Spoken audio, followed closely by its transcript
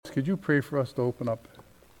could you pray for us to open up?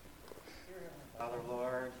 Father,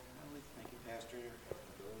 Lord, we thank you, Pastor,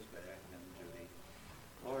 goes back and Judy.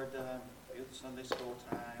 Lord, give the Sunday school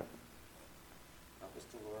time. Help us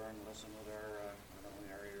to learn, listen with our, not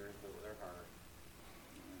only our ears, but with our heart.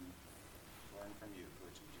 And learn from you,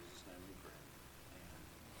 which in Jesus' name we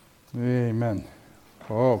pray. Amen.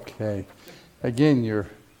 Okay. Again,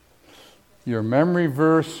 your memory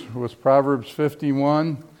verse was Proverbs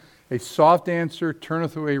 51. A soft answer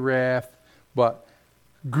turneth away wrath, but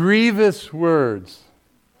grievous words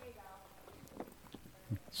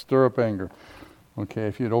stir up anger. Okay,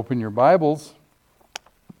 if you'd open your Bibles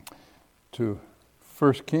to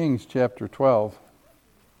 1 Kings chapter 12.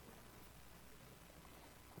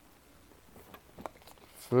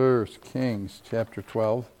 1 Kings chapter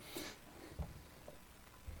 12.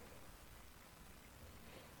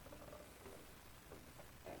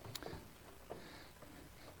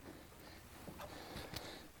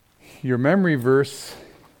 Your memory verse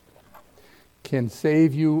can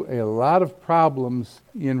save you a lot of problems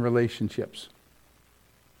in relationships.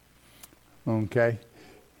 Okay?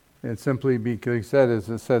 And simply because he said, as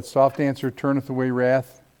it said, soft answer turneth away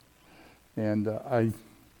wrath, and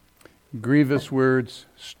grievous words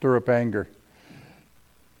stir up anger.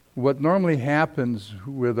 What normally happens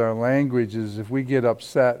with our language is if we get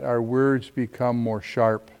upset, our words become more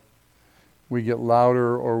sharp. We get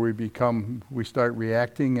louder, or we start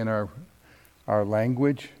reacting in our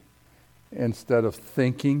language instead of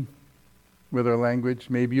thinking with our language.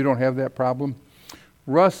 Maybe you don't have that problem.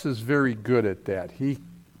 Russ is very good at that. He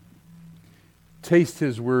tastes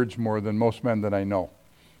his words more than most men that I know.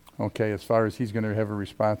 Okay, as far as he's going to have a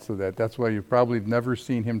response to that. That's why you've probably never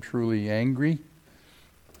seen him truly angry.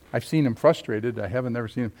 I've seen him frustrated. I haven't never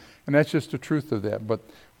seen him. And that's just the truth of that. But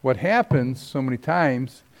what happens so many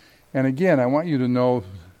times, and again, I want you to know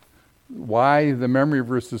why the memory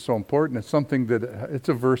verse is so important. It's something it's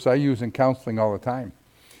a verse I use in counseling all the time.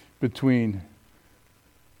 Between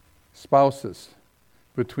spouses,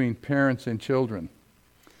 between parents and children.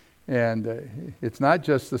 And it's not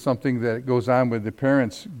just something that goes on with the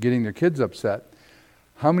parents getting their kids upset.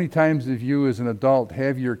 How many times have you as an adult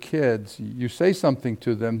have your kids, you say something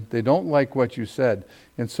to them, they don't like what you said,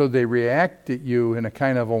 and so they react at you in a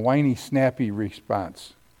kind of a whiny, snappy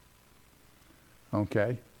response.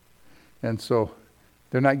 Okay? And so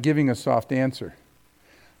they're not giving a soft answer.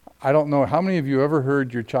 I don't know, how many of you ever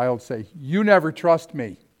heard your child say, "You never trust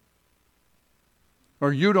me,"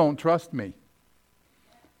 or "You don't trust me"?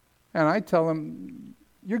 And I tell them,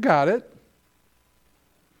 "You got it.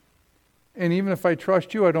 And even if I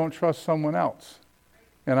trust you, I don't trust someone else.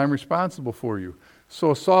 And I'm responsible for you."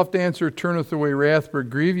 So a soft answer turneth away wrath, but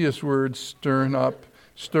grievous words stir up,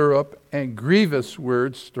 and grievous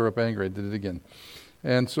words stir up anger. I did it again.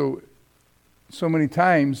 And so many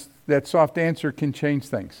times that soft answer can change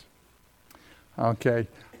things. Okay.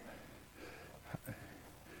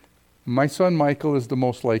 My son Michael is the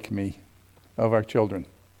most like me of our children.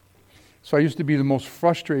 So I used to be the most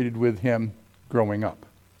frustrated with him growing up.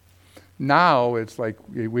 Now it's like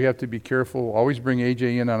we have to be careful, always bring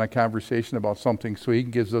AJ in on a conversation about something so he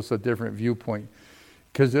gives us a different viewpoint.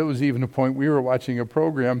 Because it was even a point we were watching a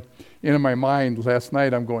program, and in my mind last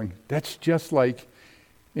night I'm going, that's just like,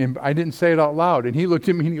 and I didn't say it out loud, and he looked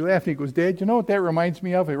at me and he laughed and he goes, "Dad, you know what that reminds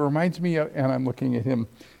me of? It reminds me of," and I'm looking at him,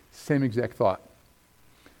 same exact thought.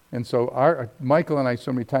 And so Michael and I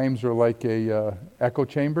so many times are like a echo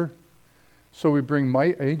chamber. So we bring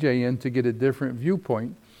AJ in to get a different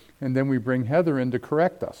viewpoint, and then we bring Heather in to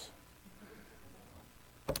correct us.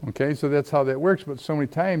 Okay, so that's how that works, but so many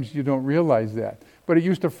times you don't realize that. But it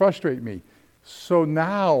used to frustrate me. So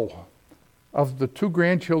now, of the two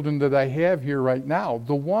grandchildren that I have here right now,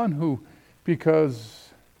 the one who, because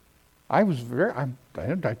I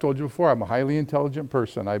told you before, I'm a highly intelligent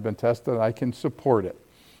person. I've been tested, I can support it.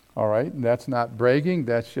 All right, and that's not bragging,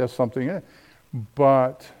 that's just something.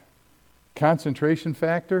 But concentration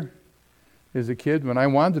factor, as a kid, when I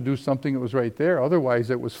wanted to do something, it was right there. Otherwise,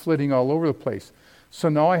 it was flitting all over the place. So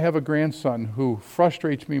now I have a grandson who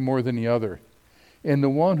frustrates me more than the other. And the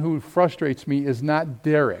one who frustrates me is not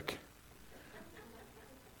Derek.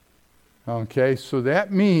 Okay, so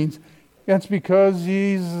that means that's because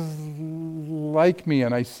he's like me,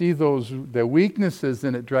 and I see the weaknesses,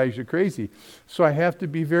 and it drives you crazy. So I have to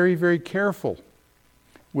be very, very careful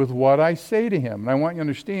with what I say to him. And I want you to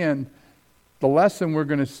understand, the lesson we're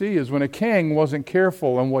going to see is when a king wasn't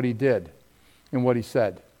careful in what he did and what he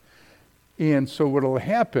said. And so what will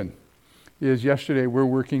happen is yesterday we're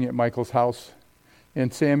working at Michael's house,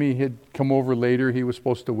 and Sammy had come over later. He was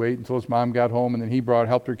supposed to wait until his mom got home, and then he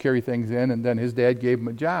helped her carry things in, and then his dad gave him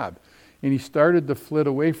a job. and he started to flit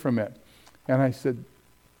away from it. And I said,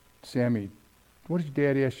 Sammy, what did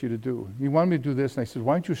your dad ask you to do? He wanted me to do this, and I said,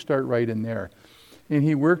 why don't you start right in there? And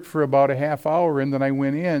he worked for about a half hour, and then I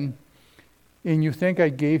went in, and you think I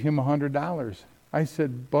gave him $100. I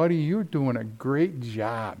said, buddy, you're doing a great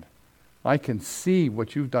job. I can see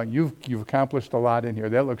what you've done. You've accomplished a lot in here.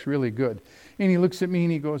 That looks really good. And he looks at me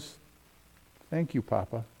and he goes, thank you,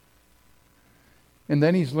 Papa. And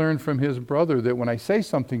then he's learned from his brother that when I say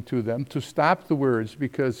something to them, to stop the words,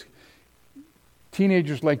 because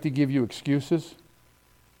teenagers like to give you excuses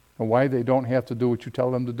on why they don't have to do what you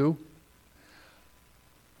tell them to do.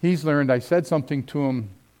 He's learned, I said something to him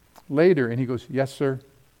later, and he goes, yes, sir.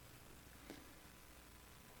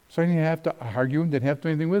 So I didn't have to argue, didn't have to do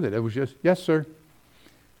anything with it. It was just, yes, sir.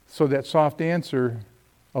 So that soft answer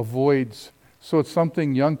avoids. So it's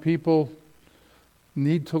something young people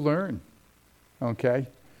need to learn, okay?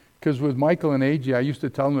 Because with Michael and AJ, I used to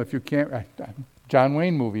tell them, if you can't, John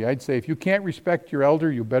Wayne movie, I'd say, if you can't respect your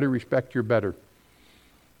elder, you better respect your better.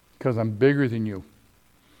 Because I'm bigger than you,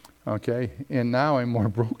 okay? And now I'm more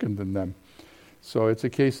broken than them. So it's a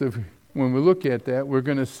case of, when we look at that, we're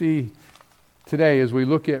going to see today as we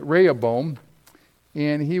look at Rehoboam,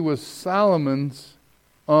 and he was Solomon's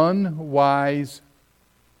unwise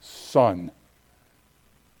son.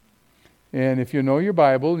 And if you know your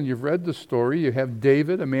Bible and you've read the story, you have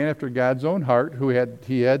David, a man after God's own heart, who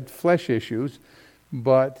had flesh issues,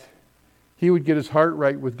 but he would get his heart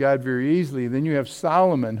right with God very easily. Then you have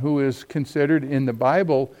Solomon, who is considered in the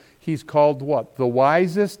Bible, he's called what? The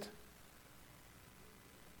wisest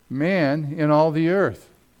man in all the earth.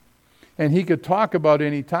 And he could talk about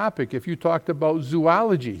any topic. If you talked about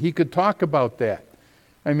zoology, he could talk about that.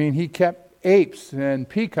 I mean, he kept apes and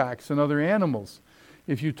peacocks and other animals.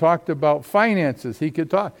 If you talked about finances, he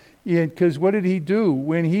could talk. Because what did he do?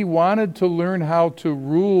 When he wanted to learn how to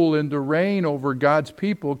rule and to reign over God's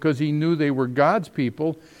people, because he knew they were God's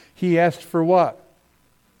people, he asked for what?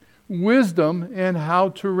 Wisdom and how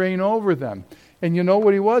to reign over them. And you know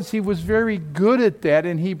what he was? He was very good at that,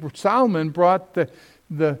 and Solomon brought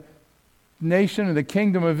the nation and the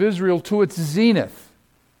kingdom of Israel to its zenith,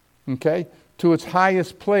 okay, to its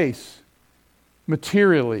highest place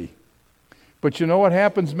materially. But you know what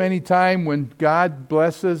happens many times when God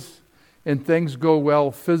blesses and things go well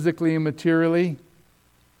physically and materially?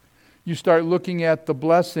 You start looking at the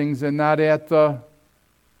blessings and not at the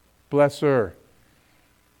blesser.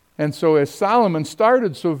 And so as Solomon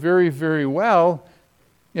started so very, very well,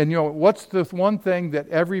 and you know, what's the one thing that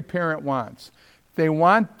every parent wants? They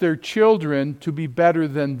want their children to be better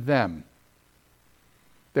than them.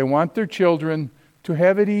 They want their children to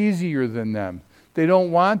have it easier than them. They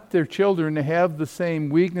don't want their children to have the same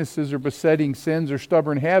weaknesses or besetting sins or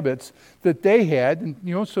stubborn habits that they had. And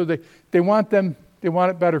you know, so they want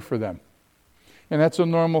it better for them. And that's a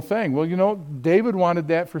normal thing. Well, you know, David wanted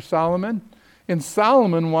that for Solomon, and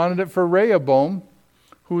Solomon wanted it for Rehoboam,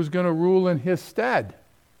 who was going to rule in his stead.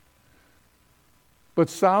 But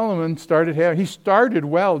Solomon he started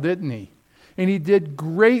well, didn't he? And he did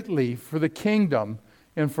greatly for the kingdom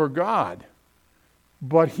and for God.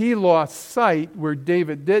 But he lost sight where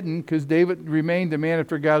David didn't, because David remained a man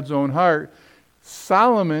after God's own heart.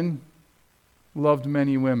 Solomon loved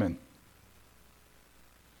many women.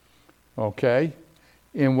 Okay?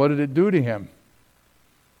 And what did it do to him?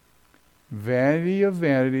 Vanity of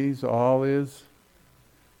vanities, all is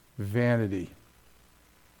vanity.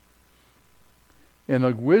 And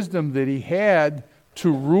the wisdom that he had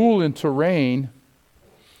to rule and to reign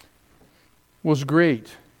was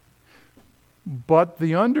great. But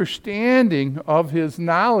the understanding of his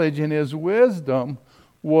knowledge and his wisdom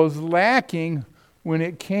was lacking when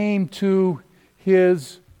it came to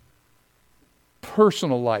his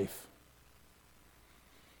personal life.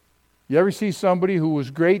 You ever see somebody who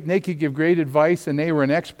was great and they could give great advice and they were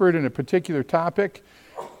an expert in a particular topic,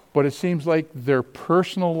 but it seems like their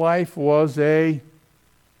personal life was a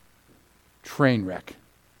train wreck?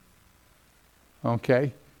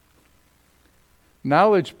 Okay?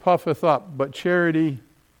 Knowledge puffeth up, but charity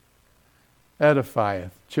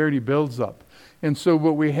edifieth. Charity builds up. And so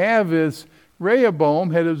what we have is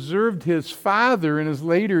Rehoboam had observed his father in his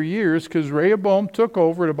later years, because Rehoboam took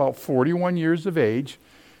over at about 41 years of age,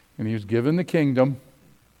 and he was given the kingdom.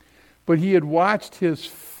 But he had watched his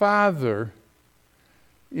father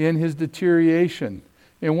in his deterioration.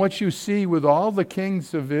 And what you see with all the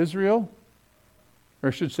kings of Israel, or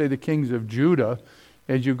I should say the kings of Judah,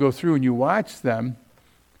 as you go through and you watch them,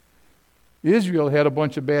 Israel had a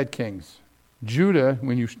bunch of bad kings. Judah,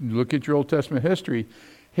 when you look at your Old Testament history,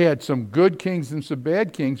 had some good kings and some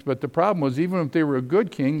bad kings, but the problem was, even if they were a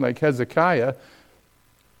good king, like Hezekiah,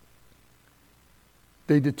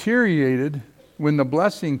 They deteriorated when the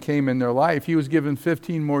blessing came in their life. He was given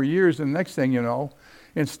 15 more years, and the next thing you know,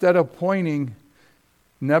 instead of pointing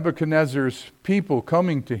Nebuchadnezzar's people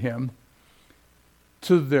coming to him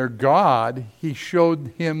to their God, he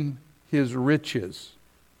showed him his riches.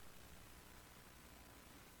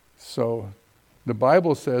 So the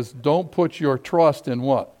Bible says, don't put your trust in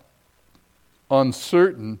what?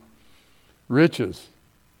 Uncertain riches.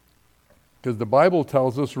 Because the Bible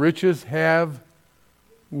tells us riches have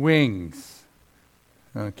wings.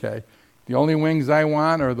 Okay? The only wings I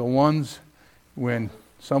want are the ones when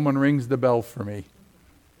someone rings the bell for me.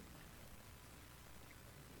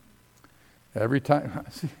 Every time.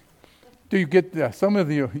 Do you get that? Some of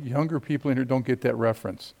the younger people in here don't get that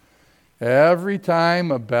reference. Every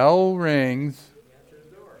time a bell rings,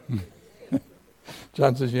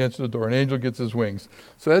 John says you answer the door. An angel gets his wings.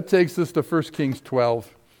 So that takes us to 1 Kings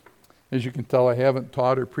 12. As you can tell, I haven't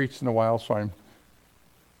taught or preached in a while, so I'm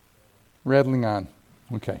rattling on.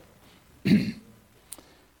 Okay.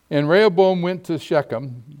 And Rehoboam went to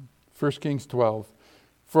Shechem, 1 Kings 12.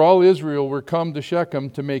 For all Israel were come to Shechem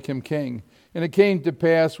to make him king. And it came to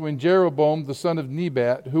pass when Jeroboam, the son of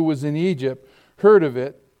Nebat, who was in Egypt, heard of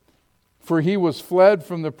it, for he was fled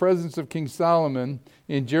from the presence of King Solomon,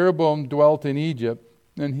 and Jeroboam dwelt in Egypt.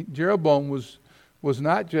 And Jeroboam was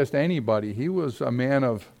not just anybody. He was a man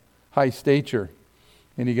of high stature.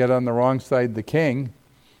 And he got on the wrong side of the king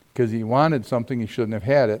because he wanted something he shouldn't have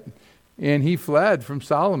had it. And he fled from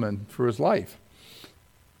Solomon for his life.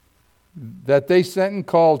 That they sent and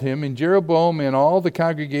called him, and Jeroboam and all the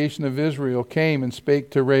congregation of Israel came and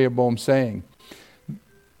spake to Rehoboam, saying,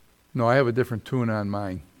 no, I have a different tune on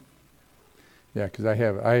mine. Yeah, because I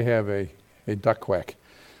have a duck quack.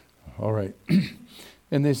 All right.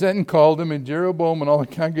 And they sent and called him, and Jeroboam and all the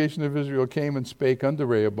congregation of Israel came and spake unto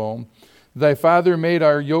Rehoboam, thy father made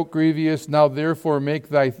our yoke grievous, now therefore make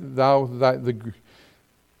thou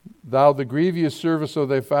the grievous service of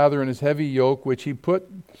thy father and his heavy yoke, which he put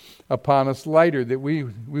upon us lighter, that we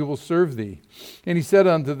will serve thee. And he said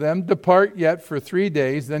unto them, depart yet for 3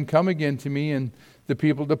 days, then come again to me. And the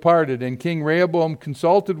people departed. And King Rehoboam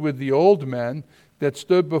consulted with the old men that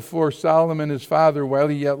stood before Solomon his father while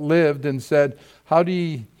he yet lived, and said, how do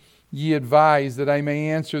ye advise that I may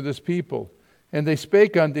answer this people? And they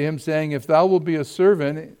spake unto him, saying, if thou wilt be a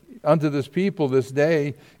servant unto this people this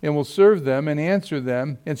day, and will serve them, and answer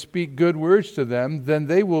them, and speak good words to them, then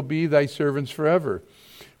they will be thy servants forever.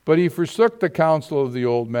 But he forsook the counsel of the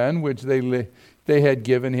old men, which they had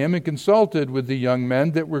given him, and consulted with the young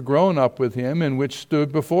men that were grown up with him, and which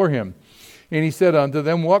stood before him. And he said unto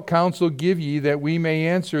them, what counsel give ye, that we may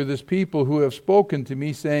answer this people who have spoken to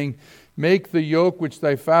me, saying, make the yoke which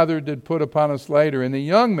thy father did put upon us lighter? And the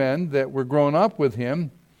young men that were grown up with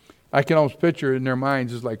him, I can almost picture it in their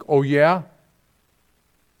minds, is like, oh yeah?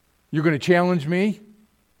 You're going to challenge me?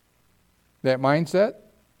 That mindset?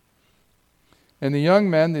 And the young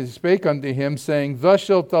men, they spake unto him, saying, thus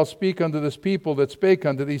shalt thou speak unto this people that spake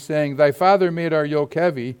unto thee, saying, thy father made our yoke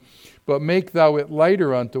heavy, but make thou it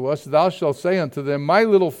lighter unto us. Thou shalt say unto them, my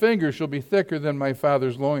little finger shall be thicker than my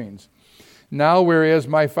father's loins. Now whereas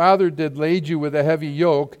my father did lade you with a heavy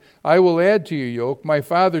yoke, I will add to your yoke. My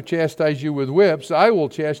father chastised you with whips, I will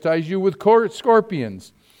chastise you with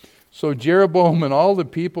scorpions. So Jeroboam and all the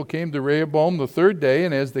people came to Rehoboam the 3rd day,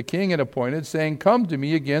 and as the king had appointed, saying, come to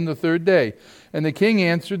me again the 3rd day. And the king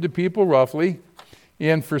answered the people roughly,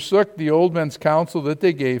 and forsook the old men's counsel that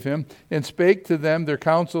they gave him, and spake to them their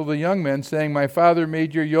counsel of the young men, saying, my father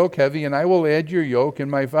made your yoke heavy, and I will add your yoke, and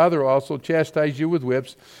my father also chastised you with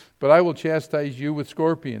whips, but I will chastise you with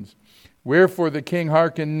scorpions. Wherefore the king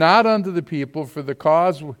hearkened not unto the people, for the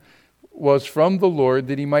cause was from the Lord,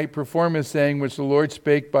 that he might perform his saying, which the Lord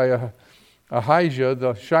spake by Ahijah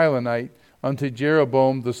the Shilonite unto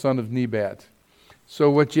Jeroboam the son of Nebat. So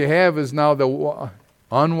what you have is now the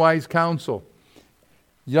unwise counsel.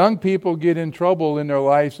 Young people get in trouble in their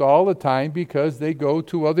lives all the time because they go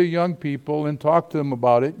to other young people and talk to them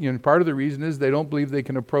about it. You know, part of the reason is they don't believe they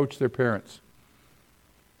can approach their parents.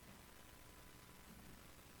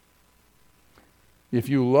 If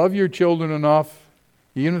you love your children enough,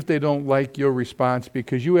 even if they don't like your response,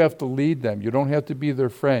 because you have to lead them. You don't have to be their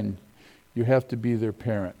friend. You have to be their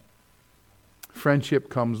parent. Friendship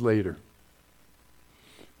comes later.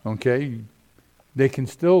 Okay? They can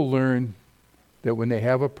still learn that when they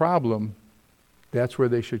have a problem, that's where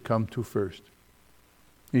they should come to first.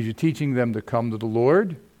 As you're teaching them to come to the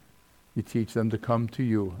Lord, you teach them to come to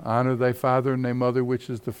you. Honor thy father and thy mother, which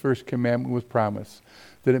is the first commandment with promise,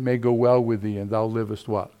 that it may go well with thee, and thou livest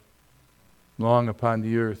what? Long upon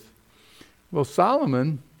the earth. Well,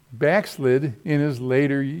 Solomon backslid in his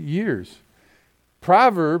later years.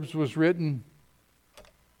 Proverbs was written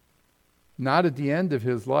not at the end of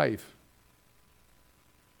his life.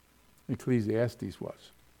 Ecclesiastes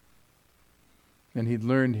was. And he'd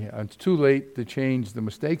learned it's too late to change the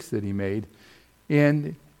mistakes that he made.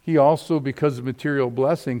 And he also, because of material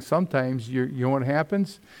blessings, sometimes you know what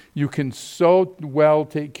happens? You can so well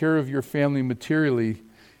take care of your family materially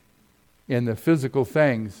and the physical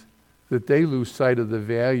things that they lose sight of the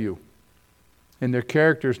value. And their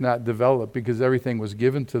character's not developed because everything was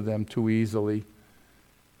given to them too easily.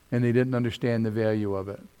 And they didn't understand the value of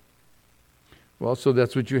it. Well, so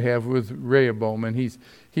that's what you have with Rehoboam. And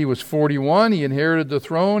he was 41. He inherited the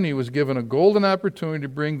throne. He was given a golden opportunity to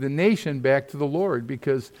bring the nation back to the Lord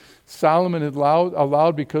because Solomon had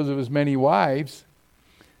allowed because of his many wives,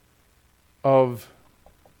 of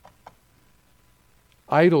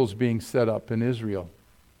idols being set up in Israel,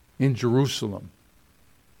 in Jerusalem,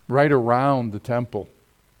 right around the temple.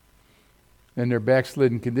 And their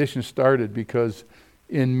backslidden condition started because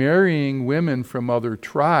in marrying women from other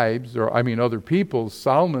tribes, other peoples,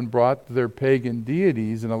 Solomon brought their pagan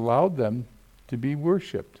deities and allowed them to be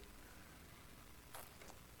worshipped.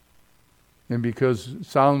 And because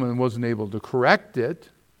Solomon wasn't able to correct it,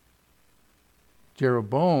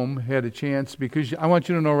 Jeroboam had a chance, because I want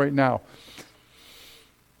you to know right now,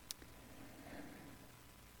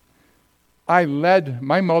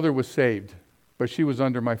 my mother was saved, but she was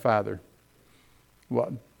under my father.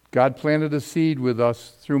 Well, God planted a seed with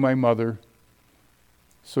us through my mother,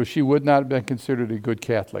 so she would not have been considered a good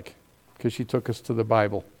Catholic because she took us to the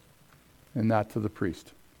Bible and not to the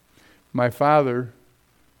priest. My father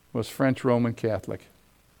was French Roman Catholic,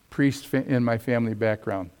 priest in my family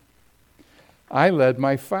background. I led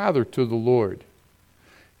my father to the Lord.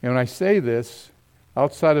 And when I say this,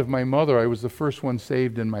 outside of my mother, I was the first one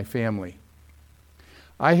saved in my family.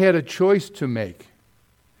 I had a choice to make,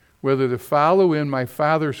 whether to follow in my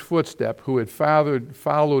father's footstep, who had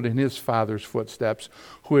followed in his father's footsteps,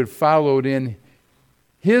 who had followed in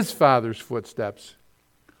his father's footsteps,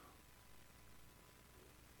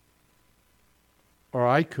 or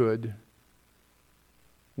I could,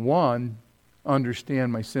 one,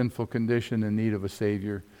 understand my sinful condition in need of a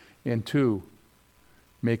Savior, and two,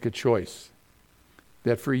 make a choice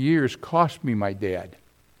that for years cost me my dad.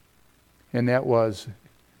 And that was,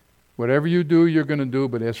 whatever you do, you're going to do,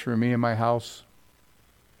 but as for me and my house,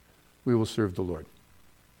 we will serve the Lord.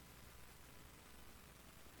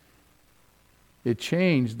 It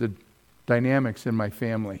changed the dynamics in my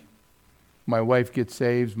family. My wife gets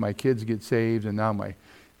saved, my kids get saved, and now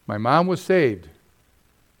my mom was saved.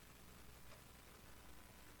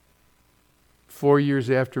 4 years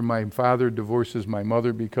after my father divorces my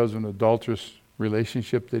mother because of an adulterous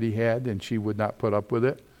relationship that he had, and she would not put up with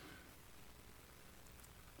it,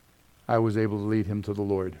 I was able to lead him to the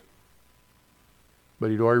Lord. But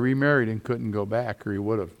he'd already remarried and couldn't go back, or he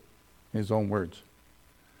would have, in his own words.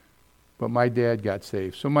 But my dad got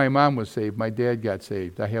saved. So my mom was saved. My dad got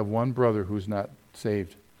saved. I have one brother who's not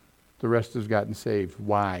saved. The rest has gotten saved.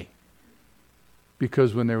 Why?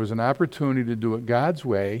 Because when there was an opportunity to do it God's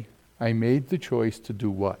way, I made the choice to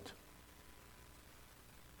do what?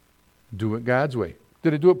 Do it God's way.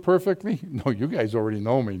 Did I do it perfectly? No, you guys already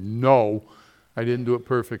know me. No, I didn't do it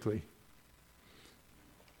perfectly.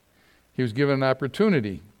 He was given an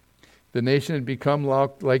opportunity. The nation had become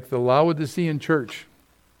like the Laodicean church.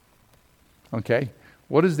 Okay?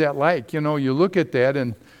 What is that like? You look at that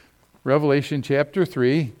in Revelation chapter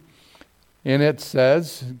 3, and it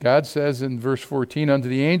says, God says in verse 14, unto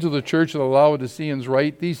the angel of the church of the Laodiceans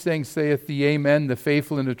write, these things saith the Amen, the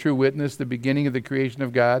faithful and the true witness, the beginning of the creation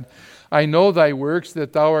of God. I know thy works,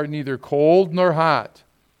 that thou art neither cold nor hot.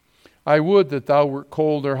 I would that thou wert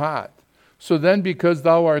cold or hot. So then, because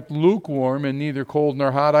thou art lukewarm and neither cold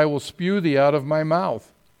nor hot, I will spew thee out of my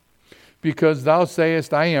mouth. Because thou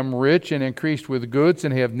sayest, I am rich and increased with goods,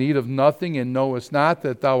 and have need of nothing, and knowest not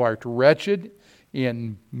that thou art wretched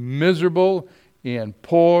and miserable and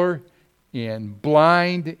poor and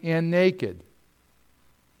blind and naked.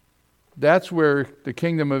 That's where the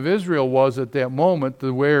kingdom of Israel was at that moment.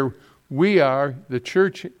 Where we are, the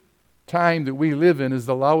church time that we live in, is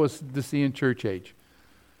the Laodicean church age.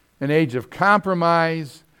 An age of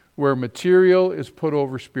compromise where material is put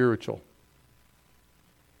over spiritual.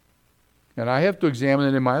 And I have to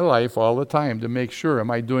examine it in my life all the time to make sure,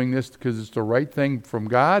 am I doing this because it's the right thing from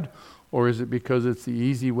God, or is it because it's the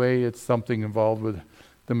easy way, it's something involved with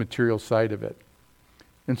the material side of it?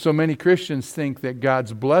 And so many Christians think that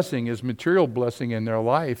God's blessing is material blessing in their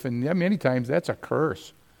life, and many times that's a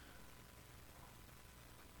curse.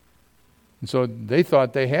 And so they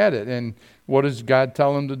thought they had it. And what does God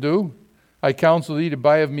tell them to do? I counsel thee to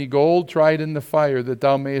buy of me gold tried in the fire, that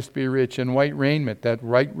thou mayest be rich, and white raiment. That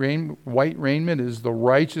white raiment is the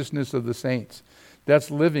righteousness of the saints. That's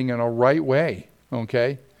living in a right way,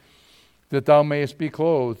 okay? That thou mayest be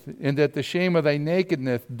clothed, and that the shame of thy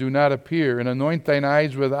nakedness do not appear, and anoint thine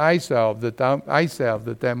eyes with eye salve, that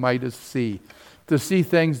thou mightest see. To see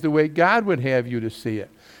things the way God would have you to see it.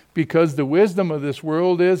 Because the wisdom of this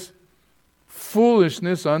world is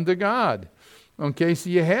foolishness unto God. Okay, so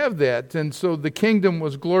you have that. And so the kingdom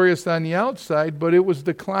was glorious on the outside, but it was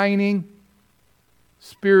declining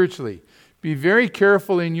spiritually. Be very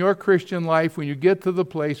careful in your Christian life when you get to the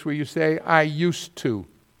place where you say, I used to.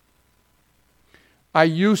 I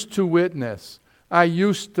used to witness. I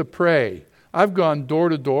used to pray. I've gone door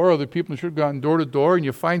to door. Other people should have gone door to door, and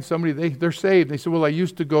you find somebody, they're saved. They say, well, I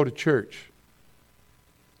used to go to church.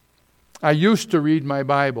 I used to read my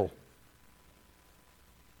Bible.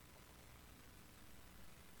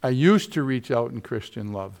 I used to reach out in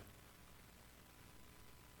Christian love.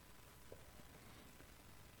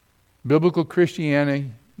 Biblical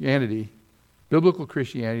Christianity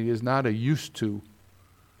is not a used to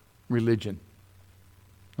religion.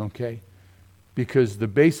 Okay? Because the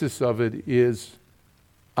basis of it is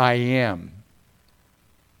I am.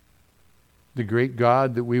 The great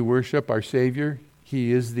God that we worship, our Savior,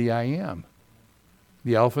 He is the I am.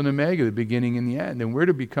 The Alpha and Omega, the beginning and the end. And we're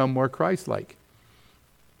to become more Christ-like.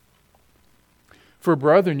 For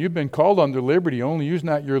brethren, you've been called under liberty. Only use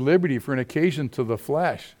not your liberty for an occasion to the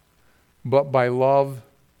flesh, but by love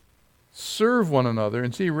serve one another.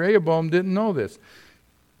 And see, Rehoboam didn't know this.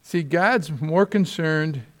 See, God's more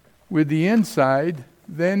concerned with the inside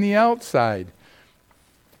than the outside.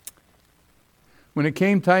 When it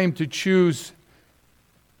came time to choose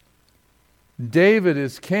David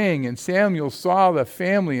as king, and Samuel saw the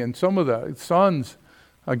family and some of the sons,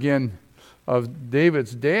 again, of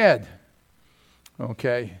David's dad,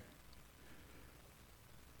 okay,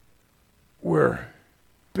 were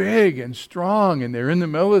big and strong, and they're in the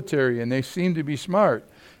military, and they seem to be smart.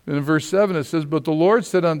 And in verse 7 it says, But the Lord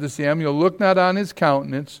said unto Samuel, Look not on his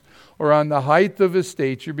countenance, or on the height of his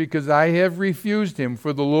stature, because I have refused him.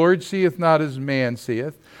 For the Lord seeth not as man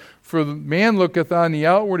seeth. For the man looketh on the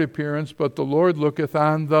outward appearance, but the Lord looketh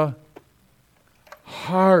on the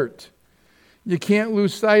heart. You can't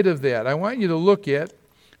lose sight of that. I want you to look at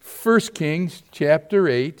 1 Kings chapter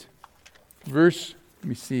 8, verse, let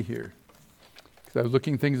me see here, because I was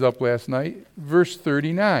looking things up last night, verse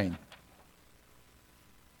 39.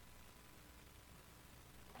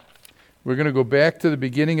 We're going to go back to the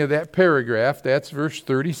beginning of that paragraph. That's verse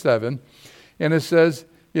 37. And it says,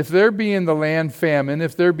 If there be in the land famine,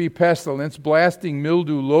 if there be pestilence, blasting,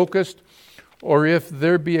 mildew, locust, or if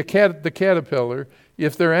there be the caterpillar,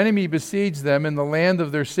 if their enemy besiege them in the land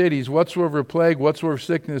of their cities, whatsoever plague, whatsoever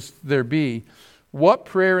sickness there be, what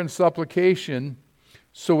prayer and supplication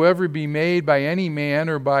soever be made by any man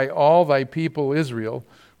or by all thy people Israel,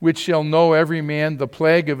 which shall know every man the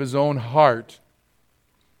plague of his own heart.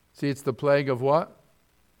 See, it's the plague of what?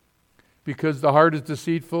 Because the heart is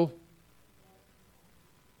deceitful,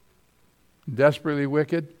 desperately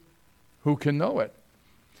wicked. Who can know it?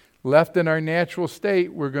 Left in our natural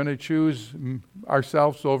state, we're going to choose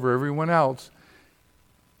ourselves over everyone else,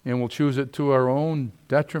 and we'll choose it to our own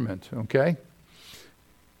detriment, okay?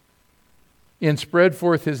 And spread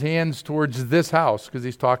forth his hands towards this house, because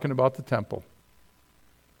he's talking about the temple.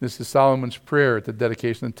 This is Solomon's prayer at the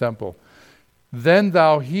dedication of the temple. Then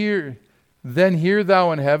hear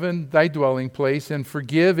thou in heaven thy dwelling place, and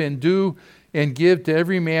forgive and do and give to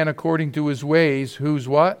every man according to his ways, whose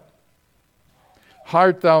what?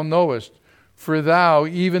 Heart thou knowest. For thou,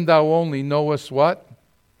 even thou only, knowest what?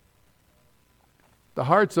 The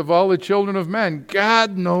hearts of all the children of men.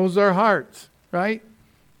 God knows our hearts, right?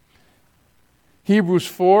 Hebrews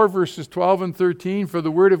 4, verses 12 and 13, for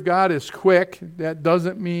the word of God is quick. That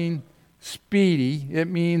doesn't mean speedy. It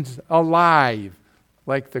means alive,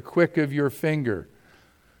 like the quick of your finger.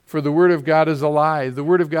 For the word of God is alive. The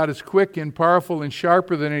word of God is quick and powerful and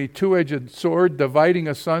sharper than any two-edged sword, dividing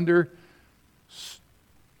asunder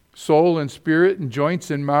soul and spirit and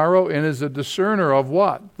joints and marrow, and is a discerner of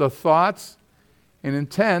what? The thoughts and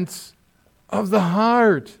intents of the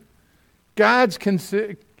heart. God's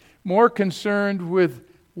more concerned with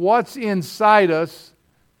what's inside us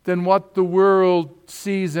than what the world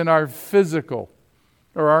sees in our physical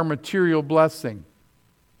or our material blessing.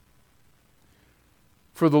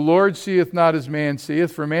 For the Lord seeth not as man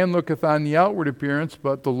seeth, for man looketh on the outward appearance,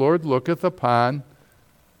 but the Lord looketh upon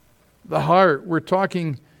the heart. We're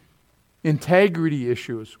talking integrity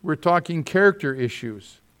issues. We're talking character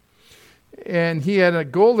issues. And he had a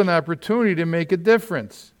golden opportunity to make a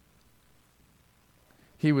difference.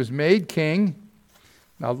 He was made king.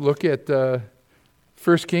 Now look at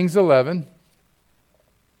 1 Kings 11.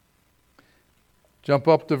 Jump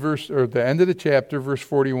up to the end of the chapter, verse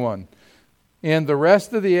 41. And the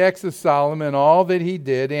rest of the acts of Solomon, all that he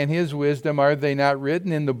did, and his wisdom, are they not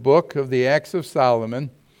written in the book of the acts of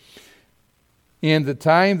Solomon? And the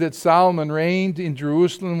time that Solomon reigned in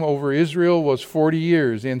Jerusalem over Israel was 40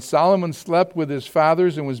 years. And Solomon slept with his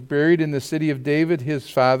fathers and was buried in the city of David, his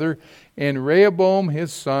father. And Rehoboam,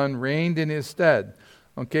 his son, reigned in his stead.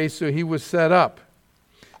 Okay, so he was set up.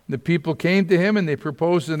 The people came to him and they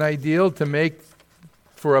proposed an ideal to make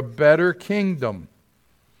for a better kingdom.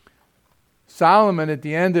 Solomon, at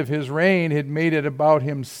the end of his reign, had made it about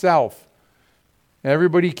himself.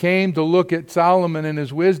 Everybody came to look at Solomon and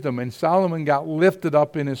his wisdom, and Solomon got lifted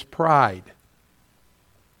up in his pride.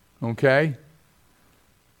 Okay?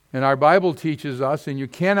 And our Bible teaches us, and you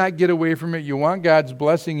cannot get away from it. You want God's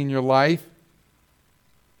blessing in your life.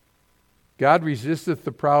 God resisteth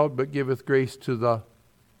the proud, but giveth grace to the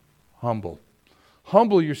humble.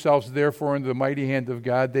 Humble yourselves, therefore, under the mighty hand of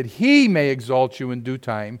God, that he may exalt you in due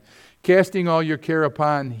time, casting all your care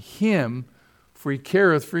upon him, for he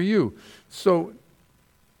careth for you. So,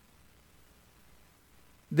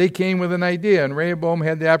 they came with an idea, and Rehoboam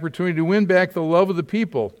had the opportunity to win back the love of the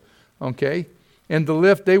people. Okay? And to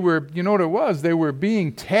lift, they were, you know what it was? They were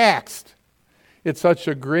being taxed at such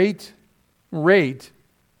a great rate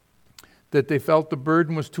that they felt the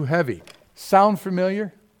burden was too heavy. Sound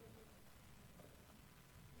familiar?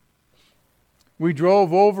 We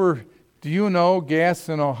drove over, do you know, gas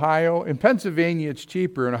in Ohio? In Pennsylvania, it's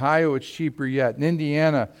cheaper. In Ohio, it's cheaper yet. In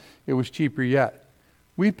Indiana, it was cheaper yet.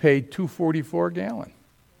 We paid $2.44 a gallon.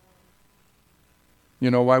 You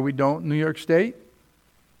know why we don't in New York State?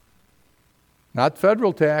 Not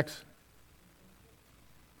federal tax.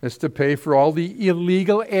 It's to pay for all the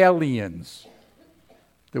illegal aliens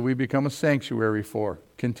that we become a sanctuary for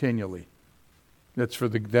continually. That's for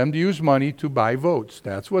them to use money to buy votes.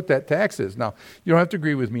 That's what that tax is. Now, you don't have to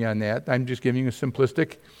agree with me on that. I'm just giving you a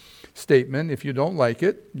simplistic statement. If you don't like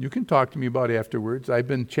it, you can talk to me about it afterwards. I've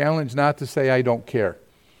been challenged not to say I don't care,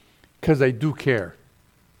 because I do care.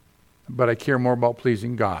 But I care more about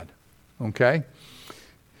pleasing God. Okay?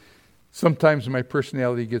 Sometimes my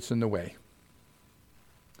personality gets in the way.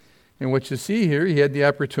 And what you see here, he had the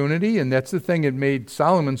opportunity, and that's the thing that made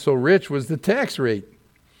Solomon so rich, was the tax rate.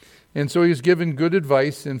 And so he was given good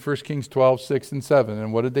advice in 1 Kings 12, 6 and 7.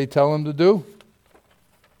 And what did they tell him to do?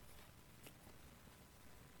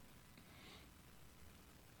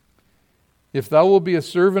 If thou wilt be a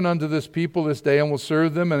servant unto this people this day, and will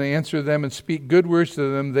serve them, and answer them, and speak good words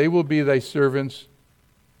to them, they will be thy servants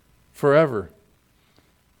forever.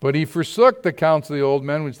 But he forsook the counsel of the old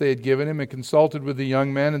men which they had given him, and consulted with the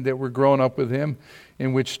young men and that were grown up with him,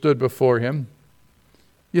 and which stood before him.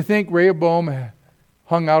 You think Rehoboam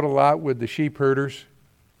hung out a lot with the sheep herders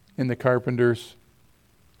and the carpenters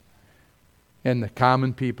and the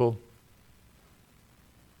common people?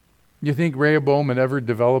 You think Rehoboam had ever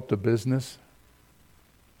developed a business?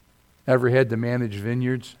 Ever had to manage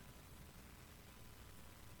vineyards?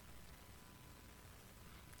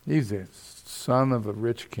 He's a son of a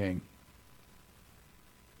rich king.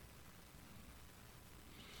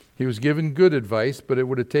 He was given good advice, but it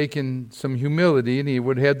would have taken some humility, and he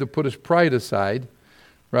would have had to put his pride aside,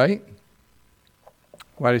 right?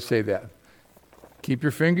 Why did I say that? Keep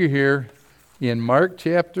your finger here in Mark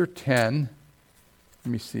chapter 10.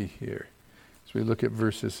 Let me see here. As we look at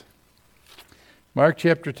verses. Mark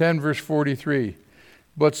chapter 10, verse 43.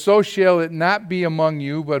 But so shall it not be among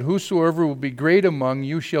you, but whosoever will be great among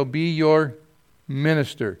you shall be your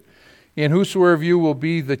minister. And whosoever of you will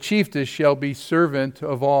be the chiefest shall be servant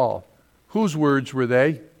of all. Whose words were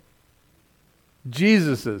they?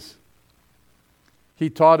 Jesus's. He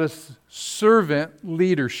taught us servant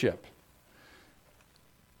leadership.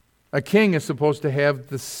 A king is supposed to have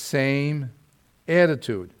the same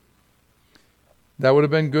attitude. That would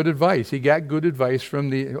have been good advice. He got good advice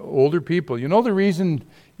from the older people. You know the reason,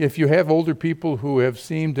 if you have older people who have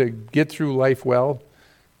seemed to get through life well?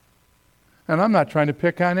 And I'm not trying to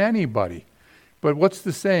pick on anybody. But what's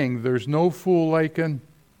the saying? There's no fool like an...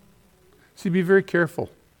 See, be very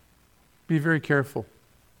careful. Be very careful.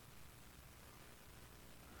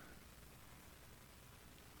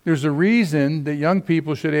 There's a reason that young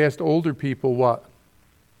people should ask older people what?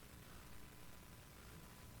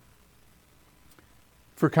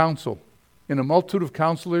 For counsel. In a multitude of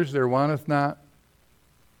counselors there wanteth not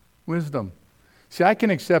wisdom. See, I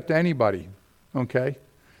can accept anybody, okay?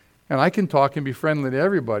 And I can talk and be friendly to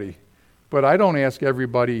everybody, but I don't ask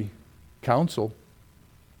everybody counsel.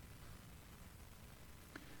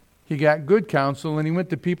 He got good counsel, and he went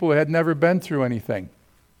to people who had never been through anything.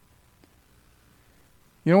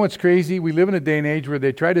 You know what's crazy? We live in a day and age where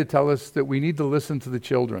they try to tell us that we need to listen to the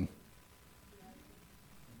children.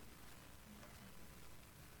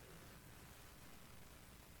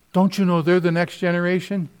 Don't you know they're the next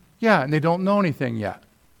generation? Yeah, and they don't know anything yet.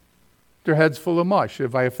 Their head's full of mush.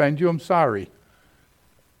 If I offend you, I'm sorry.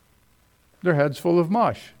 Their head's full of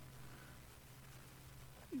mush.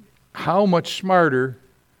 How much smarter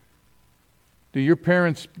do your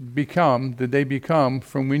parents did they become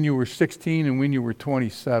from when you were 16 and when you were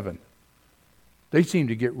 27? They seem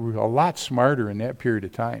to get a lot smarter in that period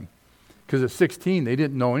of time. Because at 16, they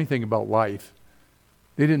didn't know anything about life.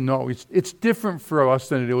 They didn't know. It's different for us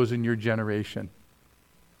than it was in your generation.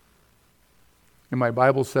 And my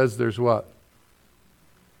Bible says there's what?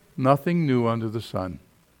 Nothing new under the sun.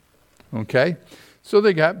 Okay? So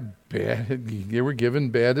they were given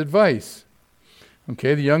bad advice.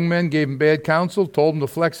 Okay, the young men gave him bad counsel, told him to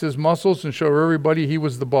flex his muscles and show everybody he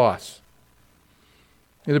was the boss.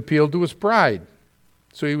 It appealed to his pride.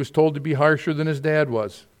 So he was told to be harsher than his dad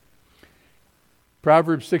was.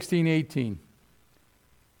 Proverbs 16:18.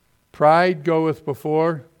 Pride goeth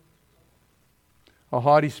before a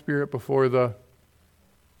haughty spirit before the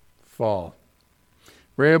fall.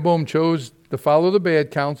 Rehoboam chose to follow the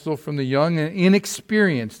bad counsel from the young and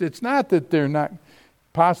inexperienced. It's not that they're not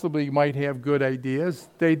possibly might have good ideas.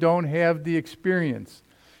 They don't have the experience.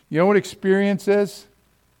 You know what experience is?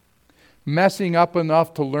 Messing up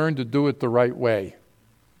enough to learn to do it the right way.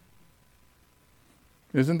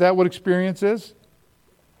 Isn't that what experience is?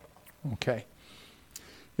 Okay.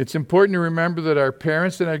 It's important to remember that our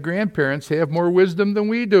parents and our grandparents have more wisdom than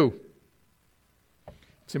we do.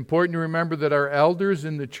 It's important to remember that our elders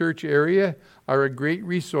in the church area are a great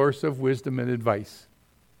resource of wisdom and advice.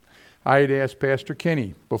 I had asked Pastor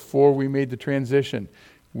Kenny before we made the transition,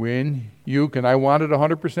 I wanted a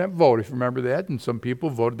 100% vote, if you remember that, and some people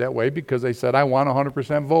voted that way because they said, I want a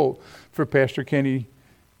 100% vote for Pastor Kenny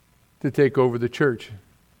to take over the church.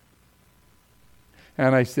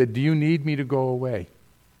 And I said, do you need me to go away?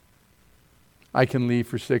 I can leave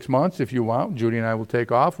for 6 months if you want. Judy and I will take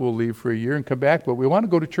off. We'll leave for a year and come back. But we want to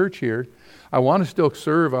go to church here. I want to still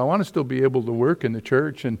serve. I want to still be able to work in the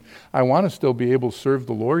church. And I want to still be able to serve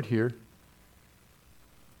the Lord here.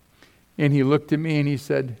 And he looked at me and he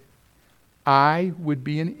said, I would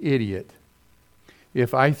be an idiot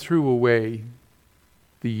if I threw away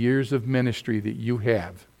the years of ministry that you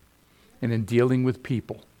have and in dealing with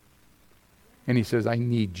people. And he says, I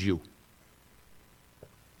need you.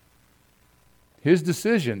 His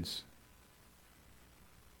decisions.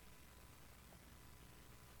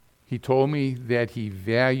 He told me that he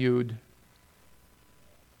valued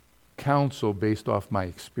counsel based off my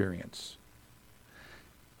experience.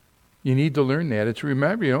 You need to learn that.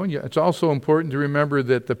 It's also important to remember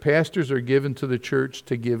that the pastors are given to the church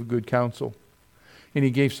to give good counsel. And he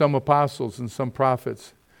gave some apostles and some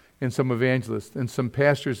prophets and some evangelists and some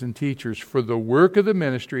pastors and teachers for the work of the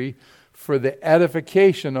ministry, for the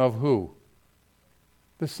edification of who?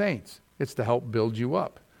 The saints. It's to help build you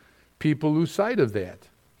up. People lose sight of that.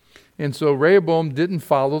 And so Rehoboam didn't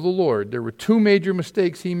follow the Lord. There were two major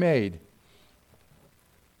mistakes he made.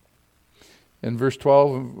 In verse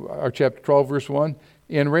 12, or chapter 12, verse 1,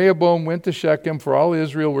 and Rehoboam went to Shechem, for all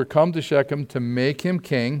Israel were come to Shechem to make him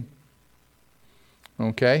king.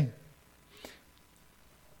 Okay?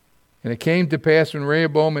 And it came to pass when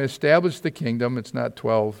Rehoboam established the kingdom, it's not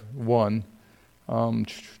 12:1.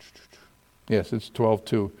 Yes, it's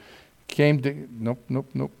 12:2.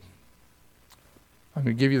 Nope. I'm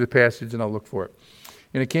going to give you the passage and I'll look for it.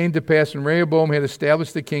 And it came to pass when Rehoboam had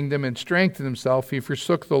established the kingdom and strengthened himself, he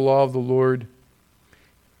forsook the law of the Lord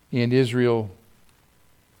and Israel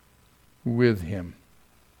with him.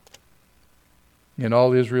 And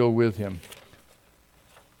all Israel with him.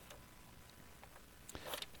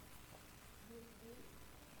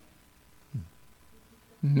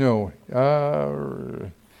 No.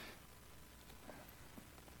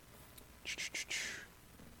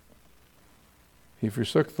 He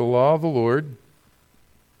forsook the law of the Lord.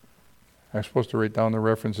 I'm supposed to write down the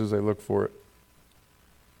references. I look for it.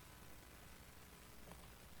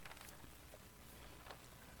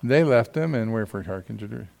 They left him and wherefore hearkened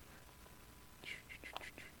to.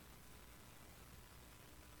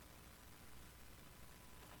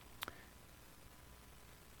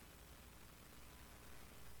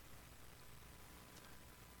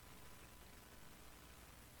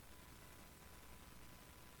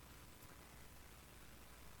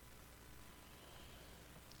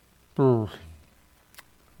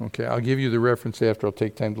 Okay, I'll give you the reference after. I'll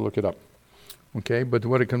take time to look it up. Okay, but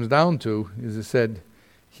what it comes down to is it said,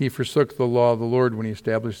 he forsook the law of the Lord when he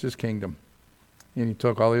established his kingdom. And he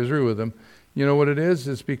took all Israel with him. You know what it is?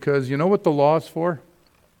 It's because, you know what the law is for?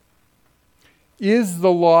 Is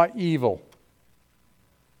the law evil?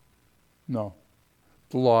 No.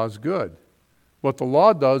 The law is good. What the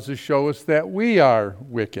law does is show us that we are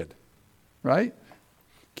wicked. Right?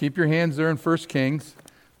 Keep your hands there in 1 Kings.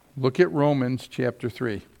 Look at Romans chapter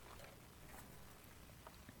 3.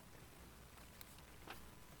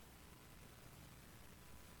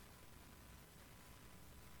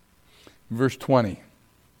 Verse 20.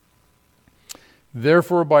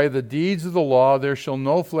 Therefore by the deeds of the law there shall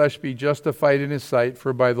no flesh be justified in his sight,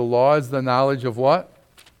 for by the law is the knowledge of what?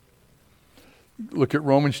 Look at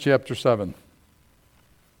Romans chapter 7.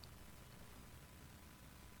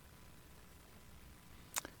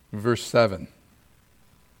 Verse 7.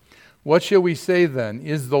 What shall we say then?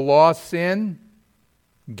 Is the law sin?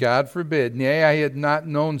 God forbid. Nay, I had not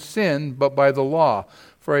known sin but by the law.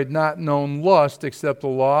 For I had not known lust except the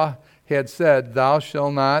law had said, thou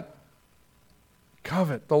shalt not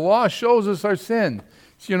covet. The law shows us our sin.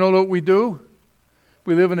 So you know what we do?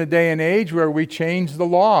 We live in a day and age where we change the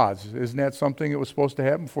laws. Isn't that something that was supposed to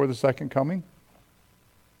happen before the second coming?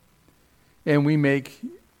 And we make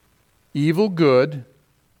evil good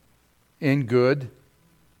and good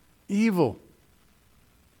evil.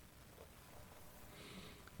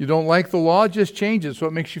 You don't like the law, just change it so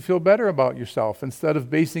it makes you feel better about yourself. Instead of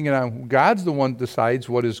basing it on God's the one that decides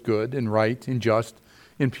what is good and right and just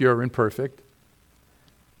and pure and perfect.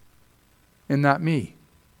 And not me.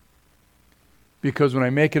 Because when I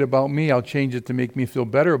make it about me, I'll change it to make me feel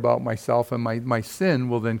better about myself, and my sin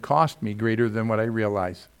will then cost me greater than what I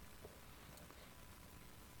realize.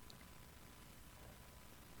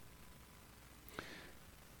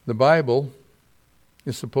 The Bible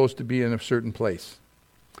is supposed to be in a certain place.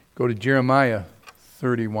 Go to Jeremiah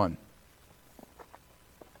 31.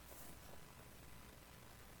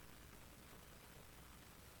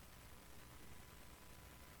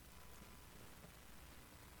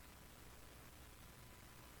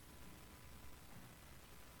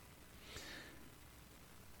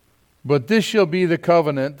 But this shall be the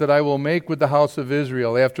covenant that I will make with the house of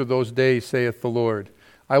Israel after those days, saith the Lord.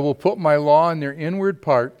 I will put my law in their inward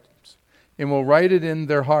parts, and will write it in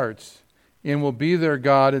their hearts, and will be their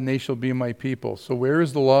God, and they shall be my people. So where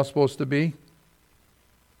is the law supposed to be?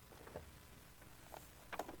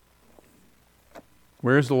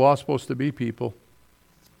 Where is the law supposed to be, people?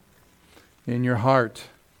 In your heart.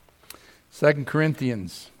 2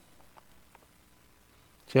 Corinthians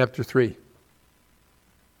chapter 3.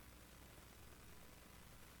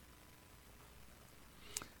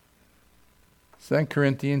 Second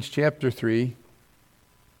Corinthians chapter 3,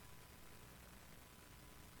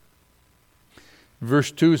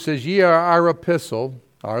 verse 2 says, Ye are our epistle,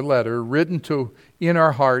 our letter, written in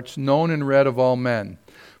our hearts, known and read of all men.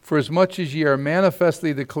 For as much as ye are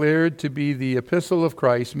manifestly declared to be the epistle of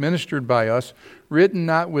Christ, ministered by us, written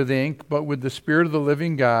not with ink, but with the Spirit of the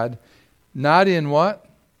living God, not in what?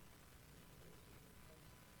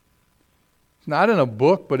 Not in a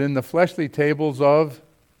book, but in the fleshly tables of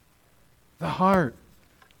the heart.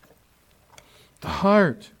 The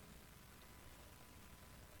heart.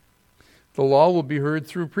 The law will be heard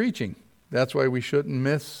through preaching. That's why we shouldn't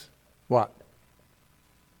miss what?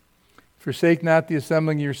 Forsake not the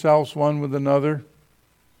assembling yourselves one with another,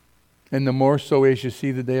 and the more so as you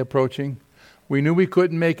see the day approaching. We knew we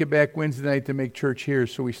couldn't make it back Wednesday night to make church here,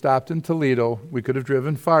 so we stopped in Toledo. We could have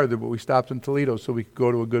driven farther, but we stopped in Toledo so we could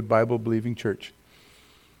go to a good Bible-believing church.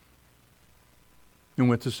 And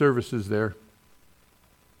went to services there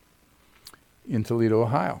in Toledo,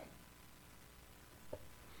 Ohio.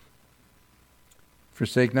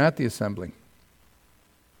 Forsake not the assembling.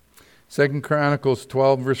 2 Chronicles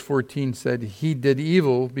 12 verse 14 said, He did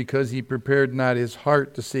evil because he prepared not his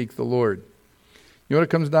heart to seek the Lord. You know what it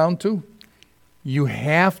comes down to? You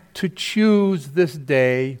have to choose this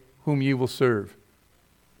day whom you will serve.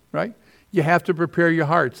 Right? You have to prepare your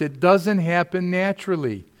hearts. It doesn't happen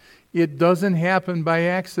naturally. It doesn't happen by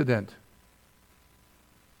accident.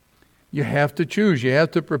 You have to choose. You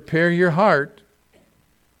have to prepare your heart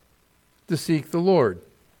to seek the Lord.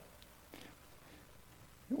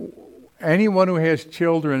 Anyone who has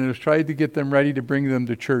children and has tried to get them ready to bring them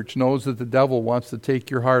to church knows that the devil wants to take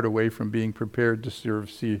your heart away from being prepared to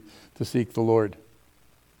to seek the Lord.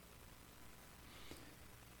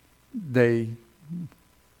 They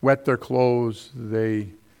wet their clothes.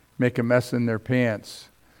 They make a mess in their pants.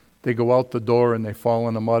 They go out the door and they fall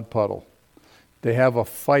in a mud puddle. They have a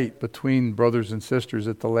fight between brothers and sisters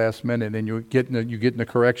at the last minute, and you get in a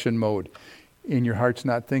correction mode, and your heart's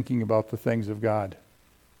not thinking about the things of God.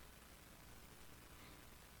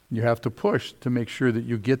 You have to push to make sure that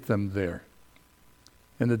you get them there.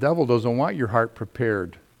 And the devil doesn't want your heart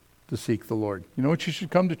prepared to seek the Lord. You know what you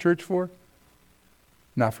should come to church for?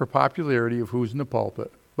 Not for popularity of who's in the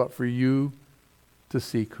pulpit, but for you to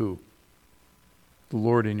seek who? The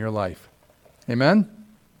Lord in your life. Amen?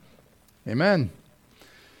 Amen.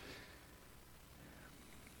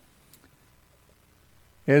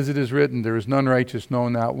 As it is written, there is none righteous, no,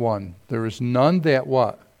 not one. There is none that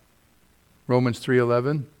what? Romans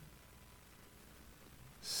 3:11.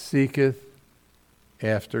 Seeketh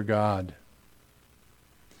after God.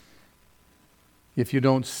 If you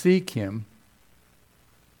don't seek Him,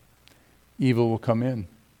 evil will come in.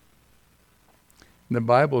 And the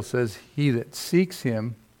Bible says, he that seeks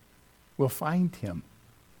Him will find Him.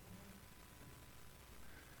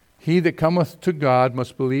 He that cometh to God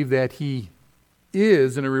must believe that He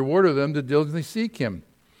is, and a rewarder of them that diligently seek Him.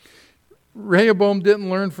 Rehoboam didn't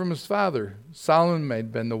learn from his father. Solomon may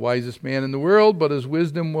have been the wisest man in the world, but his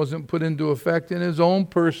wisdom wasn't put into effect in his own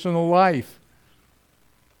personal life.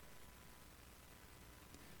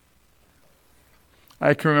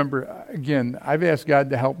 I can remember, again, I've asked God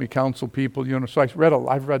to help me counsel people, so I've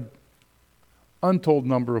read untold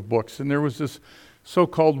number of books, and there was this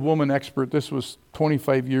so-called woman expert. This was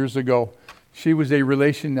 25 years ago. She was a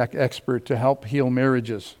relation expert to help heal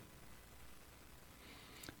marriages.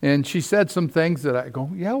 And she said some things that I go,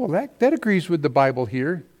 yeah, well, that agrees with the Bible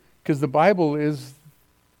here, because the Bible is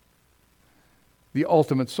the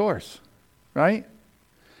ultimate source, right?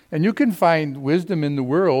 And you can find wisdom in the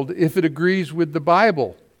world if it agrees with the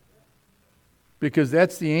Bible, because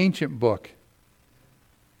that's the ancient book.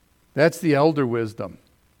 That's the elder wisdom.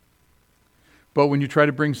 But when you try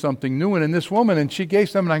to bring something new in, and this woman, and she gave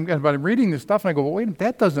something, I'm reading this stuff, and I go, well, wait,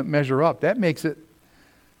 that doesn't measure up. That makes it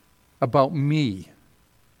about me.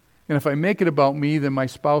 And if I make it about me, then my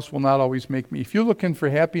spouse will not always make me. If you're looking for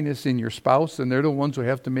happiness in your spouse, and they're the ones who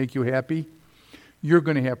have to make you happy, you're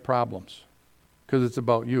going to have problems, because it's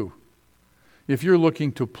about you. If you're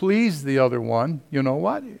looking to please the other one, you know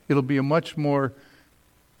what? It'll be a much more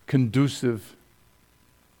conducive,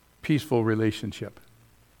 peaceful relationship.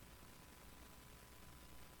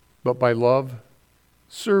 But by love,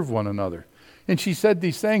 serve one another. And she said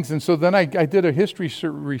these things, and so then I did a history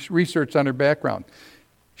research on her background.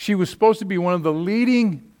 She was supposed to be one of the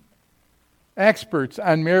leading experts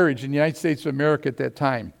on marriage in the United States of America at that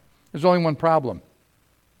time. There's only one problem.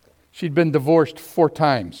 She'd been divorced 4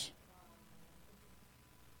 times.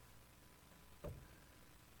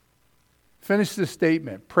 Finish the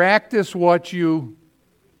statement. Practice what you...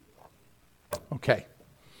 Okay.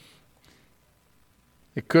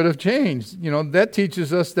 It could have changed. That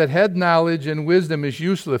teaches us that head knowledge and wisdom is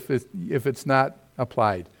useless if it's not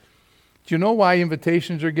applied. Do you know why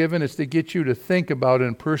invitations are given? It's to get you to think about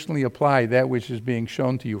and personally apply that which is being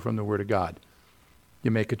shown to you from the Word of God.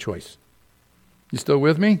 You make a choice. You still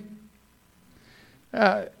with me?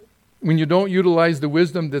 When you don't utilize the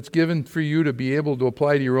wisdom that's given for you to be able to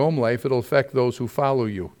apply to your own life, it'll affect those who follow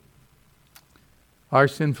you. Our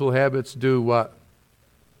sinful habits do what?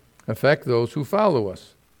 Affect those who follow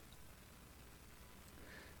us.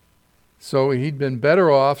 So he'd been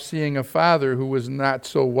better off seeing a father who was not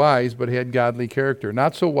so wise but had godly character.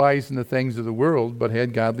 Not so wise in the things of the world, but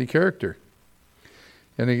had godly character.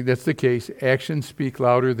 And that's the case. Actions speak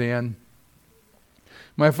louder than...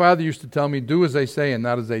 My father used to tell me, do as I say and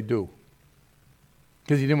not as I do.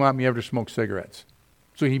 Because he didn't want me ever to smoke cigarettes.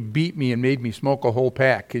 So he beat me and made me smoke a whole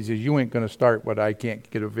pack. He says, you ain't going to start what I can't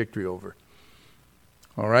get a victory over.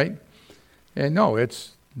 All right? And no,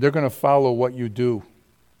 they're going to follow what you do.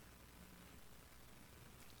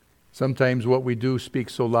 Sometimes what we do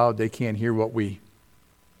speaks so loud they can't hear what we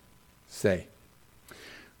say.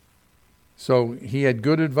 So he had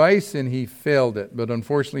good advice and he failed it. But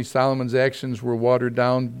unfortunately, Solomon's actions were watered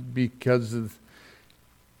down because of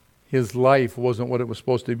his life wasn't what it was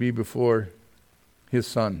supposed to be before his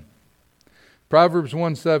son. Proverbs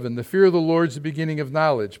 1:7, the fear of the Lord is the beginning of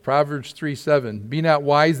knowledge. Proverbs 3:7, be not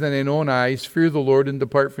wise in thine own eyes, fear the Lord and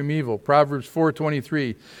depart from evil. Proverbs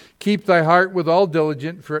 4:23, keep thy heart with all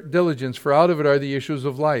diligence, for out of it are the issues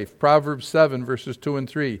of life. Proverbs 7, verses 2 and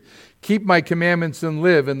 3, keep my commandments and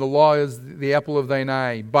live, and the law is the apple of thine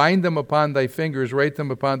eye. Bind them upon thy fingers, write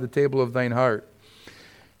them upon the table of thine heart.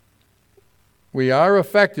 We are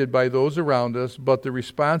affected by those around us, but the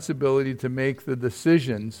responsibility to make the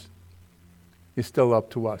decisions is still up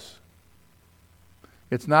to us.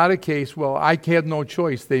 It's not a case, well, I had no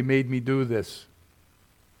choice, they made me do this.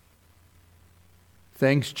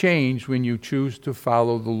 Things change when you choose to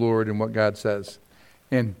follow the Lord and what God says.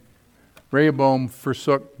 And Rehoboam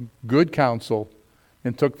forsook good counsel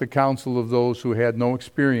and took the counsel of those who had no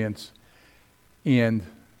experience and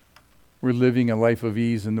were living a life of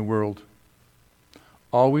ease in the world.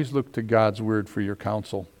 Always look to God's word for your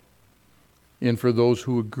counsel and for those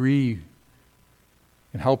who agree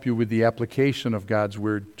and help you with the application of God's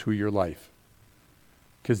word to your life,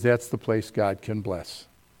 because that's the place God can bless.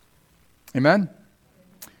 Amen?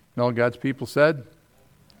 And all God's people said,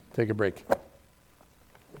 take a break.